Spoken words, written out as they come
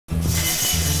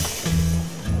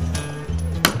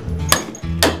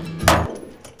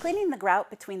Cleaning the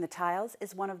grout between the tiles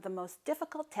is one of the most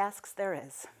difficult tasks there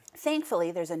is.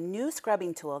 Thankfully, there's a new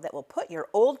scrubbing tool that will put your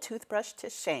old toothbrush to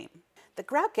shame. The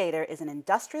Grout Gator is an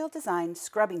industrial-designed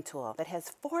scrubbing tool that has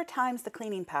 4 times the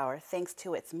cleaning power thanks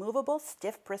to its movable,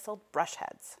 stiff-bristled brush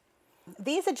heads.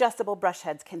 These adjustable brush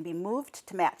heads can be moved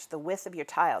to match the width of your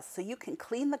tiles, so you can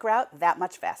clean the grout that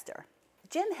much faster.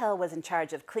 Jim Hill was in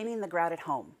charge of cleaning the grout at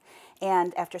home,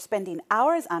 and after spending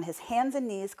hours on his hands and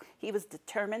knees, he was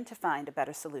determined to find a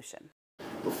better solution.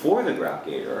 Before the Grout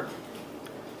Gator,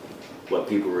 what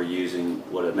people were using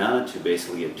what amounted to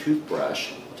basically a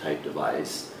toothbrush type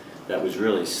device that was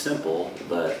really simple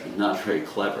but not very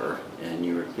clever, and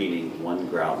you were cleaning one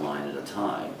grout line at a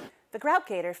time. The Grout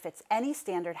Gator fits any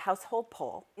standard household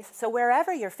pole, so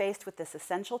wherever you're faced with this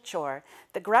essential chore,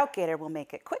 the Grout Gator will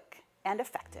make it quick and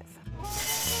effective.